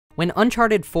When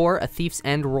Uncharted 4: A Thief's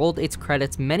End rolled its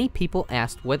credits, many people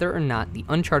asked whether or not the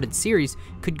Uncharted series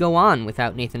could go on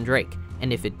without Nathan Drake,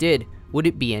 and if it did, would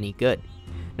it be any good?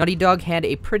 Naughty Dog had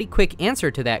a pretty quick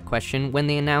answer to that question when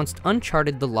they announced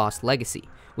Uncharted: The Lost Legacy,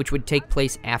 which would take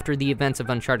place after the events of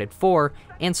Uncharted 4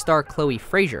 and star Chloe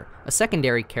Fraser, a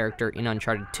secondary character in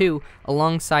Uncharted 2,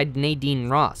 alongside Nadine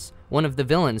Ross, one of the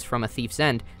villains from A Thief's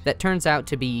End that turns out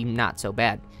to be not so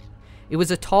bad. It was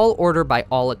a tall order by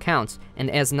all accounts, and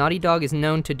as Naughty Dog is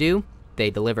known to do, they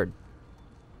delivered.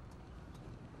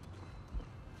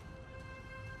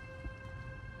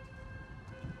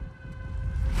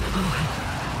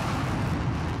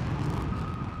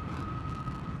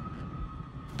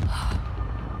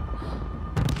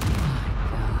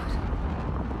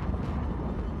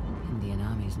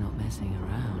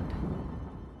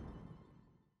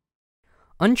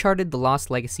 Uncharted: The Lost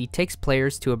Legacy takes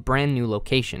players to a brand new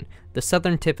location, the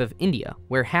southern tip of India,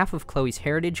 where half of Chloe's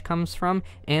heritage comes from,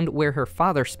 and where her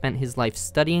father spent his life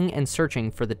studying and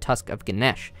searching for the Tusk of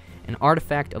Ganesh, an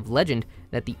artifact of legend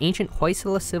that the ancient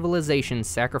Hoysala civilization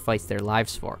sacrificed their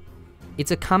lives for. It's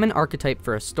a common archetype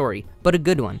for a story, but a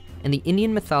good one, and the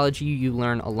Indian mythology you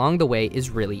learn along the way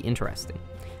is really interesting.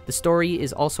 The story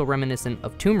is also reminiscent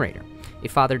of Tomb Raider. A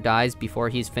father dies before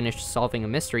he's finished solving a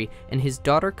mystery, and his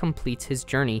daughter completes his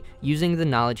journey using the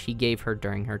knowledge he gave her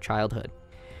during her childhood.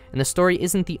 And the story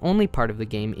isn't the only part of the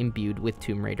game imbued with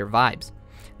Tomb Raider vibes.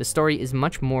 The story is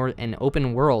much more an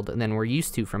open world than we're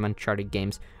used to from Uncharted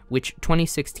games, which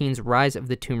 2016's Rise of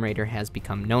the Tomb Raider has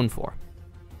become known for.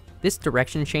 This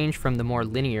direction change from the more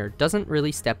linear doesn't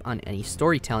really step on any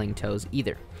storytelling toes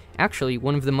either. Actually,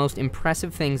 one of the most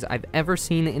impressive things I've ever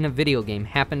seen in a video game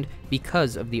happened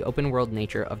because of the open world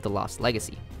nature of The Lost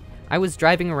Legacy. I was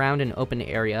driving around an open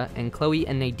area and Chloe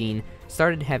and Nadine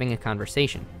started having a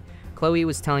conversation. Chloe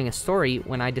was telling a story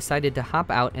when I decided to hop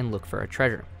out and look for a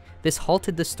treasure. This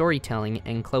halted the storytelling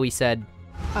and Chloe said,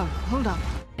 "Oh, hold on."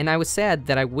 And I was sad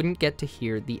that I wouldn't get to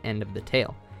hear the end of the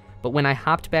tale. But when I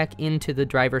hopped back into the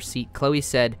driver's seat, Chloe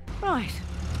said, "Right.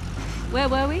 Where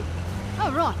were we?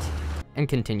 Oh, right." And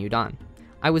continued on.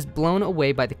 I was blown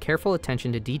away by the careful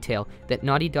attention to detail that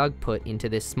Naughty Dog put into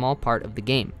this small part of the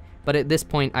game, but at this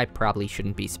point I probably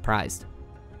shouldn't be surprised.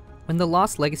 When The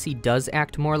Lost Legacy does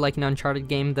act more like an Uncharted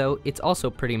game though, it's also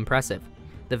pretty impressive.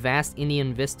 The vast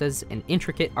Indian vistas and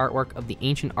intricate artwork of the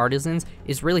ancient artisans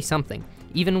is really something,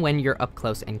 even when you're up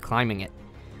close and climbing it.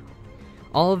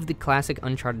 All of the classic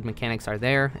Uncharted mechanics are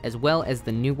there, as well as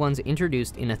the new ones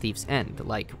introduced in A Thief's End,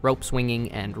 like rope swinging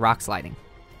and rock sliding.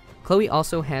 Chloe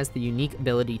also has the unique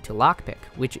ability to lockpick,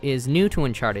 which is new to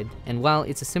Uncharted, and while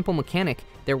it's a simple mechanic,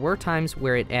 there were times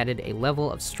where it added a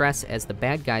level of stress as the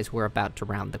bad guys were about to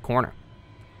round the corner.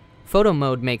 Photo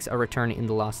mode makes a return in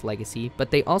The Lost Legacy,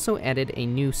 but they also added a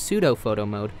new pseudo-photo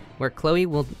mode where Chloe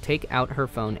will take out her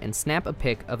phone and snap a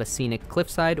pic of a scenic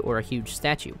cliffside or a huge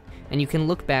statue, and you can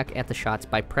look back at the shots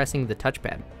by pressing the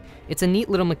touchpad. It's a neat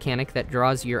little mechanic that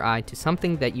draws your eye to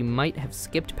something that you might have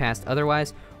skipped past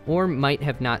otherwise, or might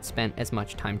have not spent as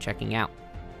much time checking out.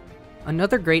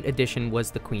 Another great addition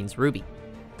was the Queen's Ruby.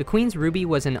 The Queen's Ruby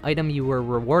was an item you were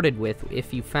rewarded with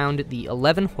if you found the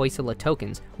 11 Hoysala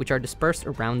tokens, which are dispersed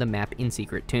around the map in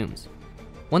secret tombs.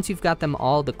 Once you've got them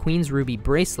all, the Queen's Ruby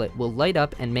bracelet will light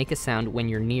up and make a sound when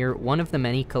you're near one of the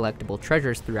many collectible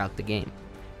treasures throughout the game.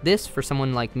 This, for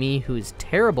someone like me who is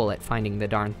terrible at finding the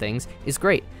darn things, is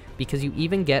great, because you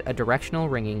even get a directional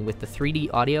ringing with the 3D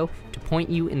audio to point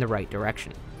you in the right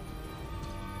direction.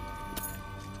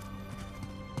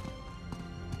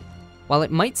 While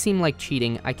it might seem like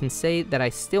cheating, I can say that I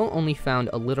still only found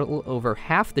a little over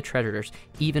half the treasures,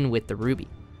 even with the ruby.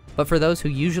 But for those who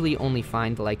usually only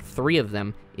find like 3 of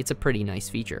them, it's a pretty nice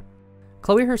feature.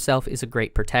 Chloe herself is a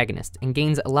great protagonist, and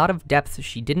gains a lot of depth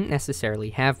she didn't necessarily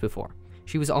have before.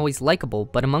 She was always likable,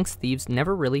 but Amongst Thieves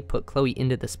never really put Chloe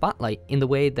into the spotlight in the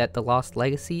way that The Lost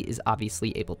Legacy is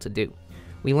obviously able to do.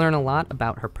 We learn a lot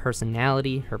about her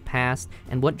personality, her past,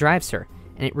 and what drives her,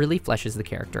 and it really fleshes the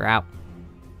character out.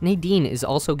 Nadine is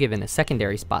also given a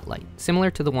secondary spotlight,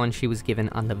 similar to the one she was given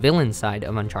on the villain side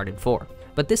of Uncharted 4.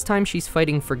 But this time she's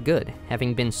fighting for good,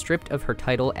 having been stripped of her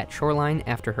title at Shoreline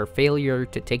after her failure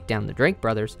to take down the Drake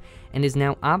brothers, and is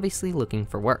now obviously looking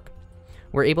for work.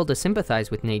 We're able to sympathize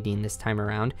with Nadine this time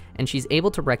around, and she's able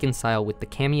to reconcile with the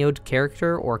cameoed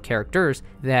character or characters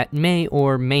that may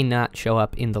or may not show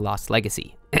up in The Lost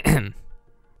Legacy.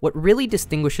 What really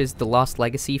distinguishes The Lost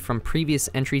Legacy from previous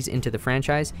entries into the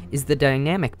franchise is the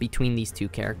dynamic between these two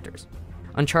characters.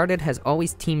 Uncharted has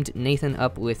always teamed Nathan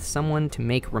up with someone to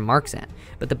make remarks at,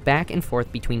 but the back and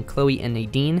forth between Chloe and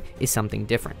Nadine is something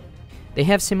different. They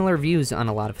have similar views on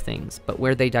a lot of things, but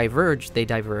where they diverge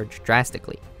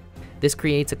drastically. This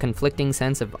creates a conflicting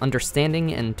sense of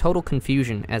understanding and total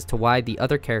confusion as to why the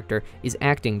other character is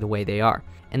acting the way they are,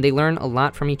 and they learn a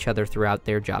lot from each other throughout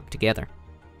their job together.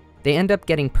 They end up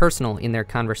getting personal in their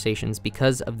conversations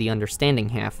because of the understanding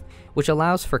half, which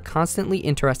allows for constantly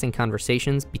interesting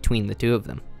conversations between the two of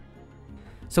them.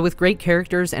 So with great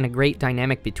characters and a great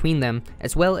dynamic between them,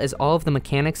 as well as all of the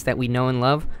mechanics that we know and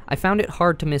love, I found it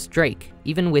hard to miss Drake,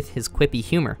 even with his quippy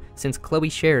humor, since Chloe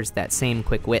shares that same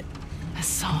quick wit.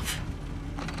 Asav.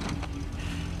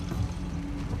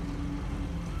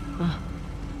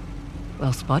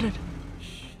 Well spotted.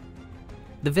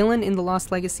 The villain in The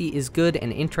Lost Legacy is good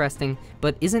and interesting,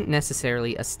 but isn't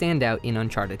necessarily a standout in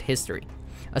Uncharted history.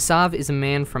 Asav is a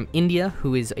man from India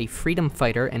who is a freedom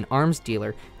fighter and arms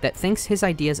dealer that thinks his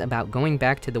ideas about going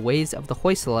back to the ways of the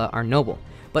Hoysala are noble,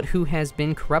 but who has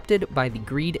been corrupted by the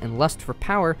greed and lust for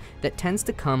power that tends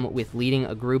to come with leading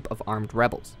a group of armed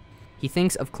rebels. He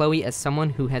thinks of Chloe as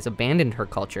someone who has abandoned her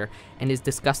culture and is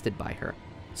disgusted by her.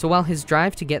 So while his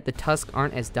drive to get the Tusk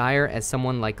aren't as dire as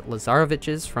someone like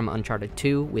Lazarevich's from Uncharted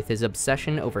 2 with his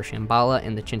obsession over Shambhala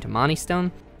and the Chintamani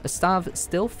Stone, Asav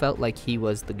still felt like he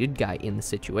was the good guy in the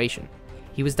situation.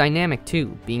 He was dynamic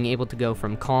too, being able to go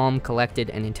from calm, collected,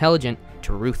 and intelligent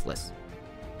to ruthless.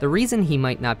 The reason he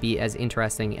might not be as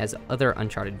interesting as other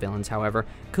Uncharted villains, however,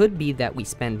 could be that we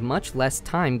spend much less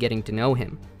time getting to know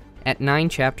him. At 9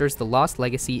 chapters, The Lost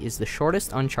Legacy is the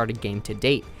shortest Uncharted game to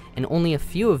date, and only a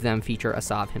few of them feature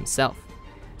Asav himself.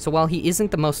 So while he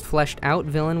isn't the most fleshed out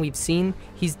villain we've seen,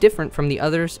 he's different from the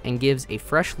others and gives a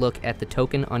fresh look at the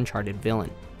token Uncharted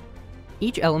villain.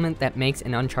 Each element that makes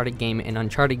an Uncharted game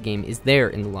is there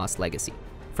in The Lost Legacy.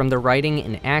 From the writing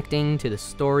and acting, to the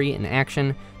story and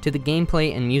action, to the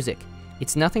gameplay and music,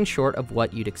 it's nothing short of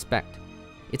what you'd expect.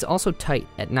 It's also tight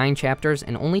at 9 chapters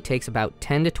and only takes about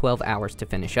 10 to 12 hours to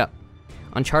finish up.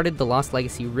 Uncharted The Lost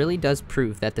Legacy really does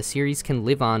prove that the series can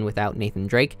live on without Nathan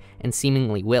Drake, and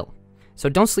seemingly will. So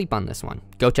don't sleep on this one,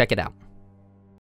 go check it out.